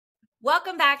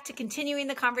Welcome back to Continuing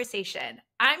the Conversation.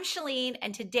 I'm Chelene,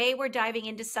 and today we're diving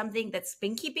into something that's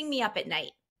been keeping me up at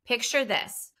night. Picture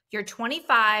this. You're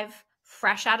 25,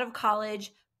 fresh out of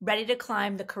college, ready to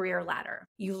climb the career ladder.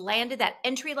 You landed that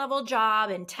entry-level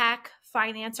job in tech,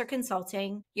 finance, or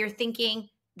consulting. You're thinking,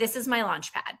 this is my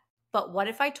launch pad. But what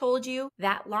if I told you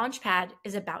that launch pad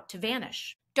is about to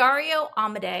vanish? Dario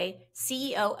Amodei,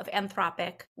 CEO of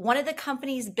Anthropic, one of the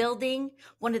companies building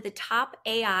one of the top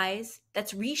AIs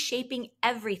that's reshaping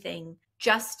everything,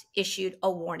 just issued a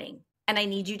warning. And I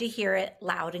need you to hear it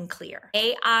loud and clear.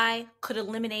 AI could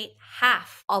eliminate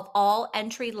half of all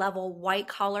entry-level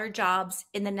white-collar jobs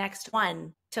in the next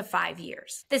 1 to 5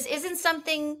 years. This isn't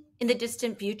something in the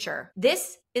distant future.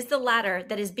 This is the ladder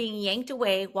that is being yanked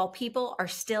away while people are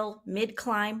still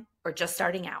mid-climb or just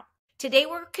starting out. Today,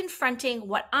 we're confronting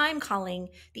what I'm calling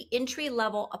the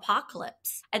entry-level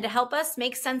apocalypse. And to help us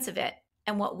make sense of it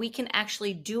and what we can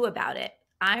actually do about it,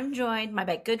 I'm joined by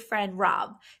my good friend,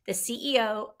 Rob, the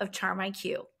CEO of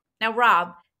CharmIQ. Now,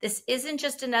 Rob, this isn't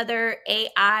just another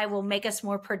AI will make us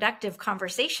more productive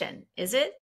conversation, is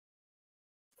it?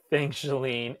 Thanks,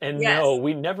 Chelene. And Yes. no,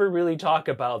 we never really talk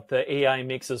about the AI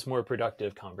makes us more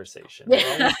productive conversation.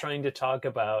 We're always trying to talk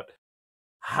about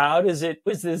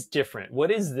was this different?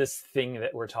 What is this thing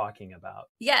that we're talking about?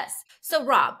 Yes. So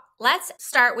Rob, let's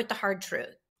start with the hard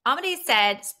truth. Amodei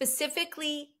said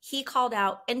specifically he called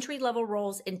out entry-level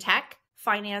roles in tech,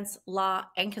 finance, law,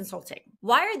 and consulting.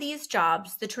 Why are these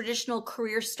jobs, the traditional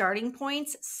career starting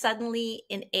points, suddenly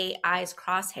in AI's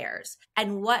crosshairs?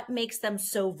 And what makes them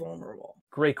so vulnerable?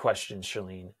 Great question,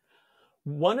 Chelene.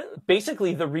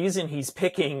 Basically, the reason he's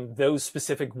picking those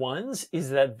specific ones is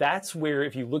that that's where,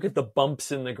 if you look at the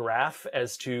bumps in the graph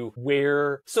as to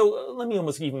where, so let me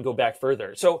almost even go back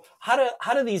further. So how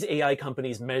do these AI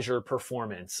companies measure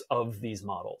performance of these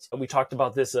models? We talked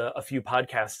about this a few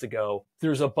podcasts ago.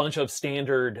 There's a bunch of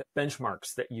standard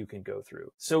benchmarks that you can go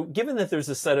through. So given that there's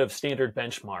a set of standard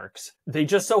benchmarks, they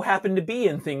just so happen to be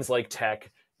in things like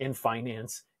tech, in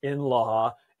finance, in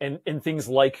law, and things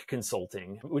like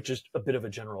consulting, which is a bit of a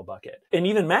general bucket, and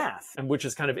even math, and which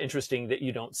is kind of interesting that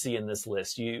you don't see in this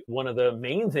list. One of the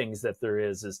main things that there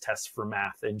is tests for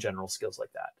math and general skills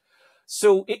like that.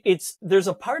 So there's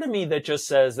a part of me that just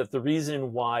says that the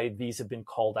reason why these have been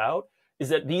called out is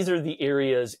that these are the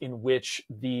areas in which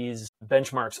these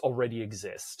benchmarks already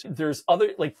exist. There's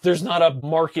not a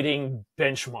marketing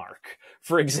benchmark,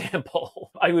 for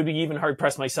example. I would be even hard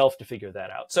pressed myself to figure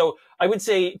that out. So I would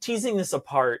say teasing this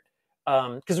apart,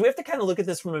 because we have to kind of look at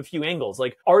this from a few angles.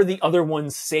 Like, are the other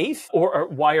ones safe, or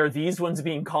why are these ones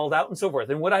being called out, and so forth?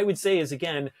 And what I would say is,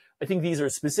 again, I think these are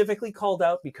specifically called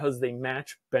out because they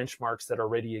match benchmarks that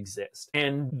already exist.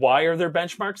 And why are there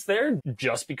benchmarks there?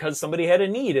 Just because somebody had a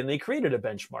need and they created a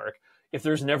benchmark. If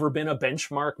there's never been a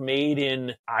benchmark made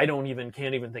in,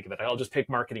 can't even think of it. I'll just pick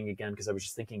marketing again because I was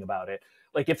just thinking about it.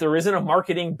 Like, if there isn't a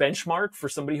marketing benchmark for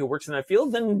somebody who works in that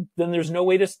field, then there's no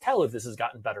way to tell if this has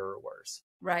gotten better or worse.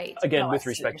 Right. Again, with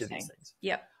respect to these things.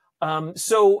 Yep.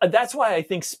 So that's why I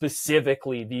think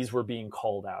specifically these were being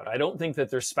called out. I don't think that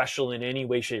they're special in any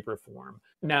way, shape, or form.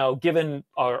 Now, given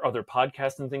our other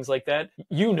podcasts and things like that,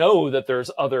 you know that there's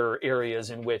other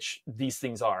areas in which these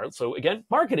things are. So again,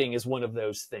 marketing is one of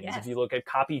those things. Yes. If you look at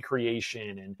copy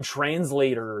creation and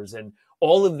translators and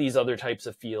all of these other types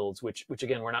of fields, which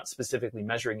again, we're not specifically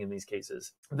measuring in these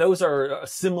cases, those are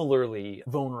similarly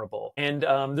vulnerable. And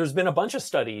there's been a bunch of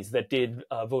studies that did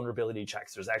vulnerability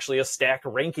checks. There's actually a stack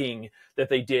ranking that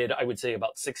they did, I would say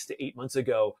about 6 to 8 months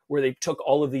ago, where they took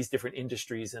all of these different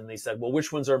industries and they said, well,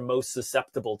 which ones are most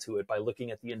susceptible to it by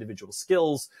looking at the individual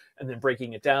skills and then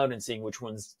breaking it down and seeing which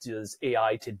ones does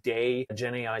AI today,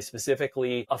 Gen AI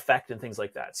specifically, affect and things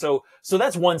like that. So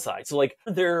that's one side. So like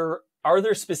are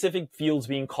there specific fields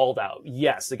being called out?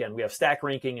 Yes. Again, we have stack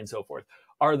ranking and so forth.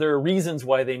 Are there reasons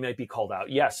why they might be called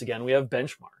out? Yes. Again, we have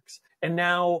benchmarks. And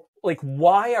now, like,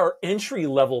 why are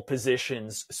entry-level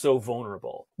positions so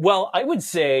vulnerable? Well, I would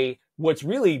say what's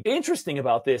really interesting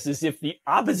about this is if the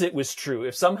opposite was true,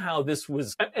 if somehow this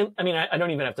was, I don't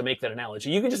even have to make that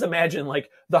analogy. You can just imagine, like,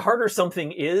 the harder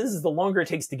something is, the longer it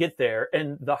takes to get there,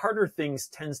 and the harder things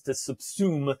tends to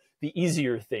subsume the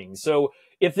easier things. So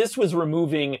if this was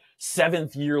removing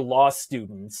 7th-year law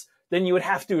students, then you would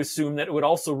have to assume that it would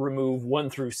also remove 1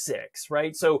 through 6,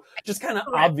 right? So just kind of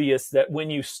obvious that when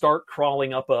you start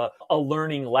crawling up a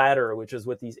learning ladder, which is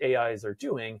what these AIs are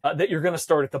doing, that you're going to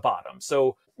start at the bottom.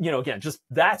 So, again, just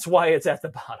that's why it's at the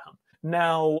bottom.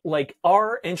 Now, like,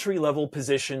 are entry-level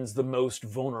positions the most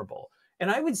vulnerable?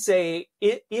 And I would say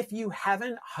if you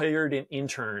haven't hired an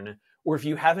intern or if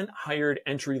you haven't hired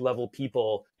entry-level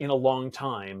people in a long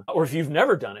time, or if you've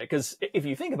never done it, because if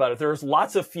you think about it, there's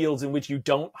lots of fields in which you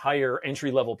don't hire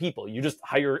entry-level people. You just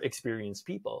hire experienced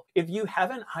people. If you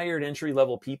haven't hired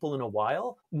entry-level people in a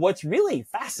while, what's really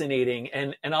fascinating,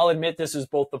 and I'll admit this is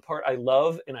both the part I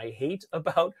love and I hate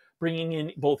about bringing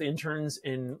in both interns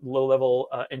and low-level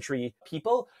entry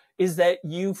people, is that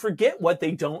you forget what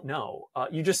they don't know.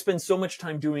 You just spend so much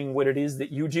time doing what it is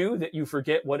that you do that you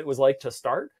forget what it was like to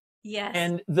start. Yes.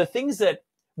 And the things that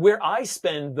where I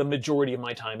spend the majority of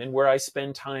my time and where I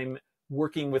spend time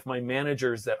working with my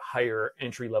managers that hire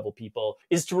entry-level people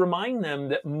is to remind them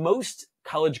that most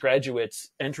college graduates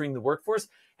entering the workforce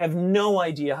have no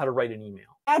idea how to write an email.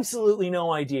 Absolutely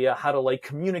no idea how to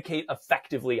communicate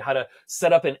effectively, how to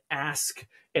set up an ask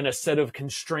and a set of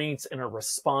constraints and a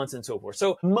response and so forth.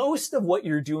 So most of what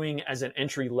you're doing as an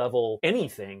entry level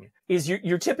anything is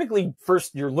you're typically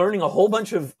first, you're learning a whole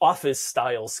bunch of office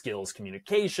style skills,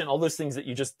 communication, all those things that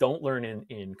you just don't learn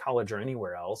in college or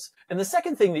anywhere else. And the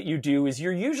second thing that you do is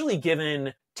you're usually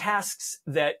given tasks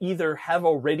that either have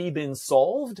already been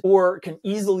solved or can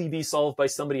easily be solved by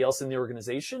somebody else in the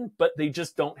organization, but they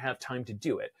just don't have time to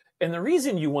do it. And the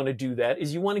reason you want to do that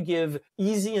is you want to give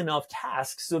easy enough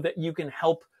tasks so that you can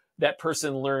help that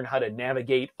person learn how to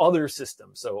navigate other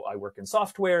systems. So I work in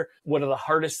software. One of the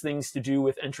hardest things to do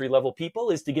with entry-level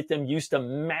people is to get them used to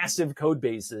massive code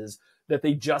bases that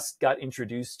they just got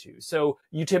introduced to. So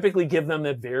you typically give them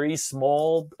a very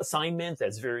small assignment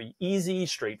that's very easy,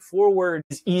 straightforward,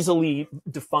 is easily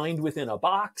defined within a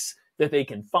box that they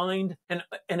can find. And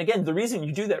again, the reason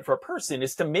you do that for a person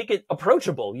is to make it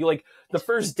approachable. You the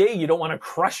first day, you don't want to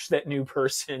crush that new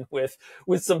person with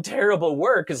some terrible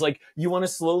work. It's you want to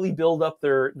slowly build up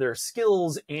their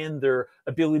skills and their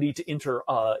ability to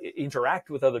interact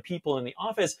with other people in the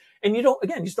office. And you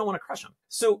just don't want to crush them.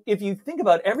 So if you think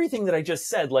about everything that I just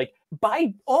said,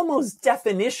 by almost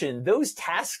definition, those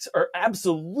tasks are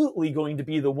absolutely going to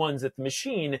be the ones that the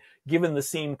machine, given the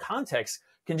same context,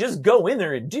 can just go in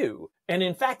there and do. And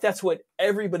in fact, that's what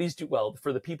everybody's well,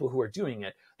 for the people who are doing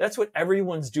it, that's what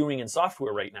everyone's doing in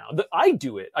software right now. I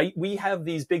do it. We have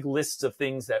these big lists of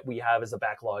things that we have as a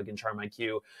backlog in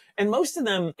CharmIQ. And most of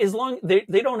them, as long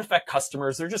they don't affect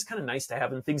customers, they're just kind of nice to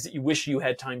have and things that you wish you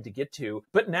had time to get to.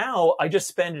 But now I just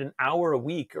spend an hour a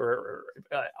week or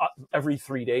every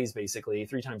 3 days, basically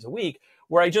 3 times a week,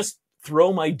 where I just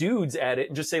throw my dudes at it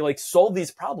and just say solve these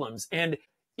problems. And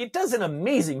it does an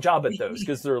amazing job at those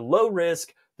because they're low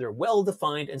risk, they're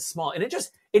well-defined and small. And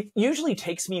it usually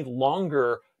takes me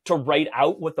longer to write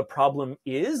out what the problem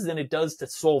is than it does to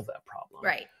solve that problem.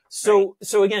 Right. So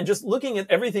again, just looking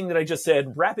at everything that I just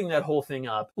said, wrapping that whole thing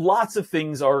up, lots of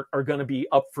things are going to be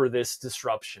up for this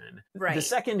disruption. Right. The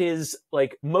second is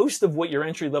most of what your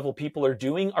entry level people are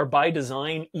doing are by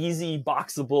design, easy,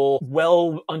 boxable,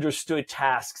 well understood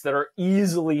tasks that are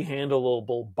easily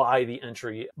handleable by the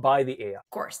AI. Of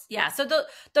course. Yeah. So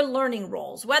the learning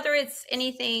roles, whether it's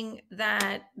anything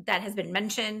that has been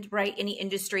mentioned, right? Any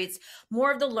industry, it's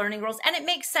more of the learning roles. And it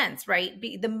makes sense, right?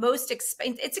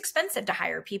 It's expensive to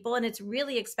hire people. And it's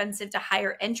really expensive to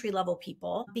hire entry-level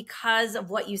people because of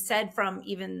what you said from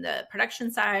even the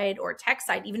production side or tech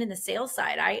side, even in the sales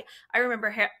side. I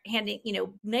remember handing,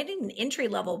 not even entry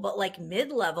level, but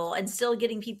mid-level and still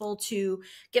getting people to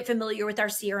get familiar with our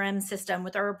CRM system,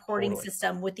 with our reporting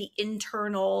system, with the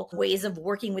internal ways of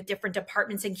working with different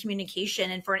departments and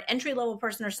communication. And for an entry-level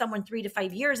person or someone 3 to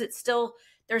 5 years,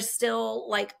 there's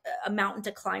still a mountain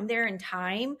to climb there in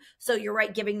time. So you're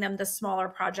right, giving them the smaller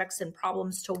projects and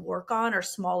problems to work on or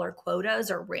smaller quotas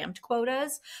or ramped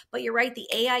quotas. But you're right, the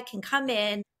AI can come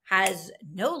in, has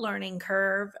no learning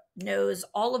curve, knows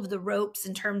all of the ropes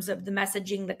in terms of the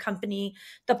messaging, the company,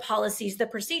 the policies, the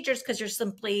procedures, because you're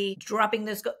simply dropping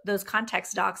those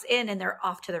context docs in and they're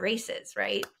off to the races,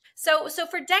 right? So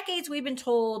for decades, we've been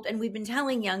told and we've been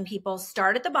telling young people,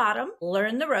 start at the bottom,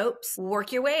 learn the ropes,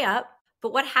 work your way up.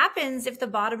 But what happens if the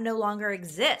bottom no longer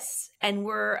exists and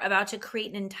we're about to create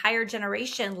an entire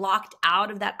generation locked out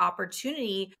of that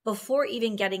opportunity before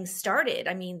even getting started?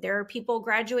 I mean, there are people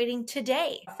graduating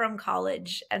today from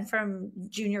college and from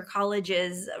junior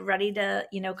colleges ready to,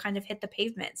 kind of hit the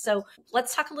pavement. So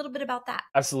let's talk a little bit about that.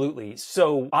 Absolutely.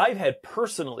 So I've had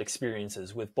personal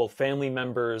experiences with both family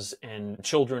members and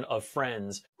children of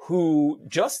friends who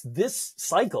just this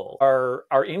cycle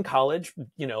are in college,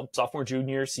 sophomore,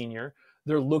 junior, senior.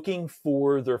 They're looking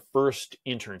for their first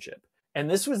internship. And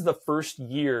this was the first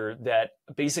year that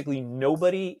basically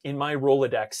nobody in my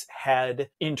Rolodex had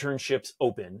internships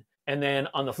open. And then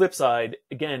on the flip side,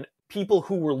 again, people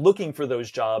who were looking for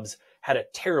those jobs had a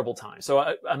terrible time.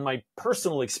 So on my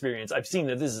personal experience, I've seen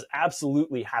that this is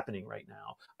absolutely happening right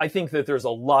now. I think that there's a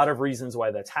lot of reasons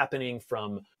why that's happening,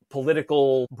 from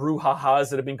political brouhahas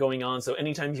that have been going on. So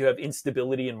anytime you have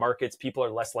instability in markets, people are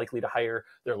less likely to hire,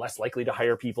 they're less likely to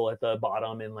hire people at the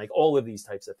bottom, and like all of these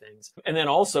types of things. And then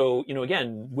also,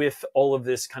 again, with all of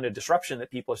this kind of disruption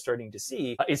that people are starting to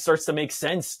see, it starts to make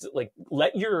sense to like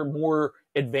let your more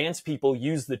advanced people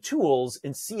use the tools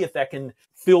and see if that can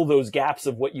fill those gaps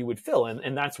of what you would fill.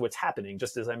 And that's what's happening.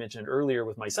 Just as I mentioned earlier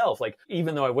with myself, like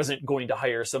even though I wasn't going to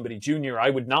hire somebody junior, I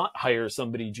would not hire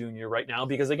somebody junior right now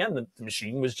because again, the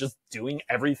machine was just doing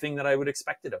everything that I would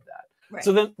expect it of that. Right.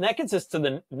 So then that gets us to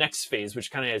the next phase,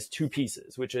 which kind of has two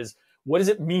pieces, which is what does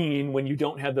it mean when you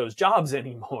don't have those jobs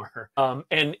anymore?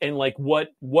 And like what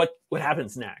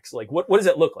happens next? Like what does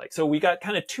it look like? So we got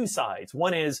kind of two sides.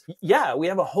 One is, yeah, we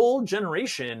have a whole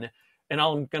generation, and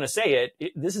I'm going to say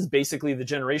this is basically the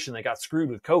generation that got screwed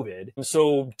with COVID.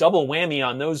 So double whammy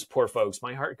on those poor folks.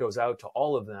 My heart goes out to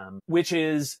all of them, which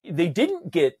is they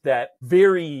didn't get that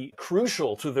very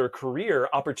crucial to their career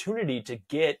opportunity to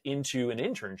get into an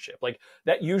internship. Like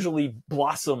that usually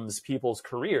blossoms people's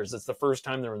careers. It's the first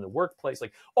time they're in the workplace,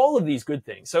 like all of these good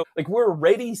things. So like we're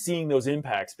already seeing those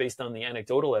impacts based on the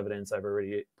anecdotal evidence I've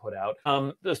already put out.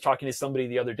 I was talking to somebody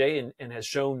the other day and has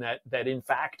shown that in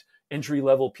fact,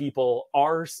 entry-level people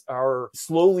are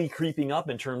slowly creeping up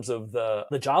in terms of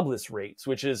the jobless rates,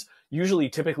 which is usually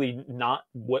typically not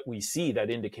what we see. That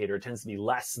indicator tends to be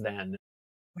less than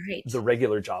the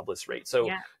regular jobless rate. So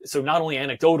not only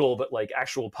anecdotal, but like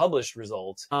actual published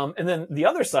results. And then the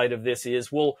other side of this is,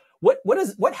 well, what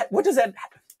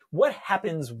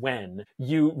happens when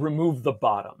you remove the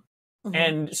bottom? Mm-hmm.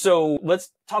 And so let's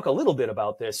talk a little bit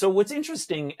about this. So what's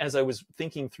interesting as I was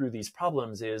thinking through these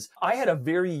problems is I had a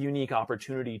very unique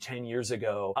opportunity 10 years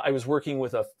ago. I was working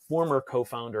with a former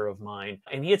co-founder of mine,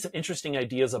 and he had some interesting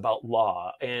ideas about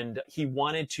law. And he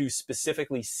wanted to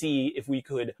specifically see if we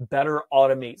could better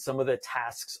automate some of the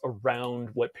tasks around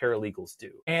what paralegals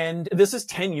do. And this is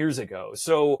 10 years ago.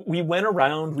 So we went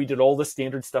around, we did all the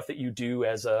standard stuff that you do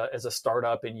as a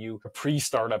startup, and a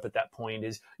pre-startup at that point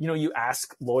is, you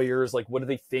ask lawyers, like, what do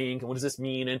they think? And what does this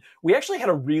mean? And we actually had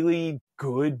a really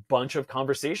good bunch of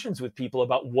conversations with people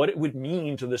about what it would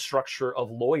mean to the structure of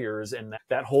lawyers and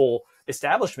that whole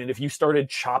establishment if you started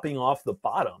chopping off the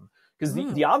bottom. Because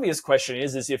the obvious question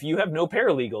is if you have no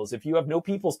paralegals, if you have no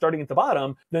people starting at the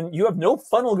bottom, then you have no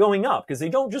funnel going up because they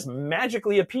don't just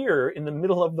magically appear in the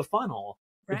middle of the funnel.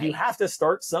 Right. Like you have to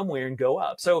start somewhere and go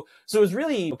up. So it was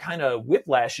really kind of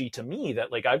whiplashy to me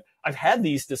that like I've had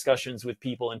these discussions with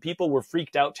people and people were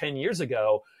freaked out 10 years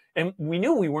ago. And we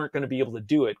knew we weren't going to be able to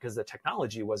do it because the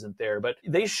technology wasn't there, but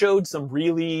they showed some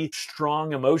really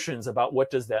strong emotions about what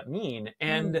does that mean.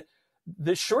 And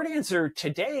the short answer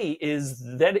today is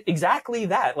that exactly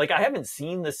that. Like I haven't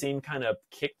seen the same kind of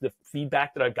the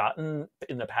feedback that I've gotten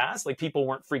in the past. Like people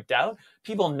weren't freaked out.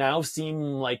 People now seem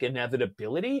like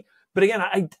inevitability. But again,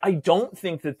 I don't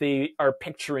think that they are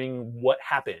picturing what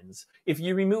happens. If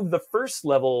you remove the first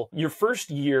level, your first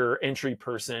year entry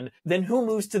person, then who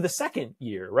moves to the second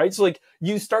year, right? So like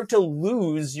you start to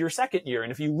lose your second year.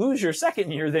 And if you lose your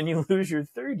second year, then you lose your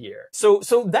third year. So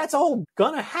that's all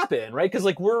gonna happen, right? Because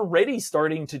like we're already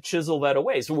starting to chisel that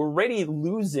away. So we're already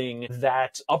losing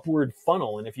that upward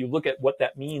funnel. And if you look at what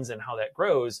that means and how that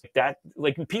grows, that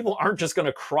like people aren't just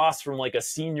gonna cross from like a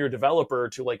senior developer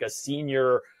to like a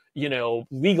senior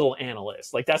legal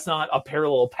analyst. Like that's not a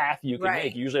parallel path you can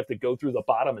make. You usually have to go through the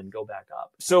bottom and go back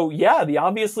up. So yeah, the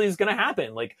obviously is going to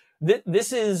happen. Like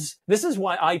this is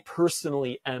why I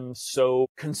personally am so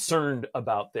concerned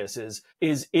about this is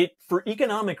it for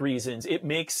economic reasons, it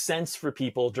makes sense for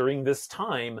people during this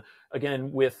time,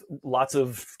 again, with lots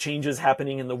of changes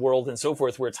happening in the world and so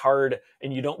forth, where it's hard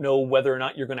and you don't know whether or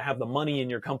not you're going to have the money in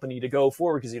your company to go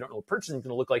forward because you don't know what purchasing is going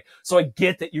to look like. So I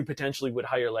get that you potentially would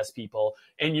hire less people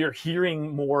and you're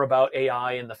hearing more about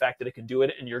AI and the fact that it can do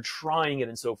it and you're trying it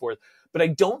and so forth. But I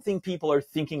don't think people are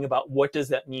thinking about what does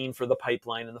that mean for the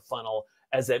pipeline and the funnel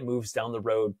as that moves down the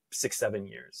road 6-7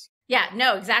 years. Yeah,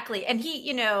 no, exactly. And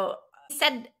he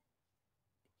said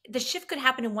the shift could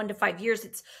happen in 1 to 5 years.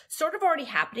 It's sort of already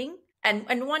happening. And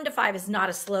 1 to 5 is not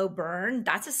a slow burn.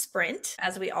 That's a sprint.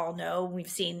 As we all know, we've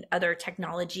seen other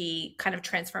technology kind of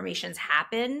transformations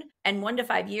happen. And 1 to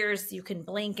 5 years, you can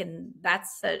blink and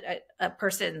that's a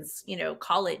person's,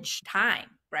 college time,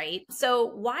 right? So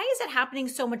why is it happening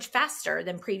so much faster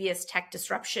than previous tech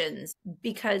disruptions?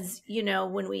 Because,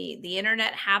 when the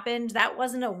internet happened, that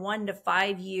wasn't a 1 to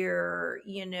 5 year,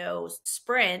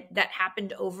 sprint that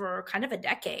happened over kind of a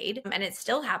decade and it's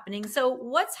still happening. So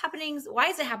what's happening? Why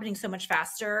is it happening so much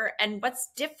faster? And what's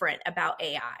different about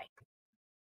AI?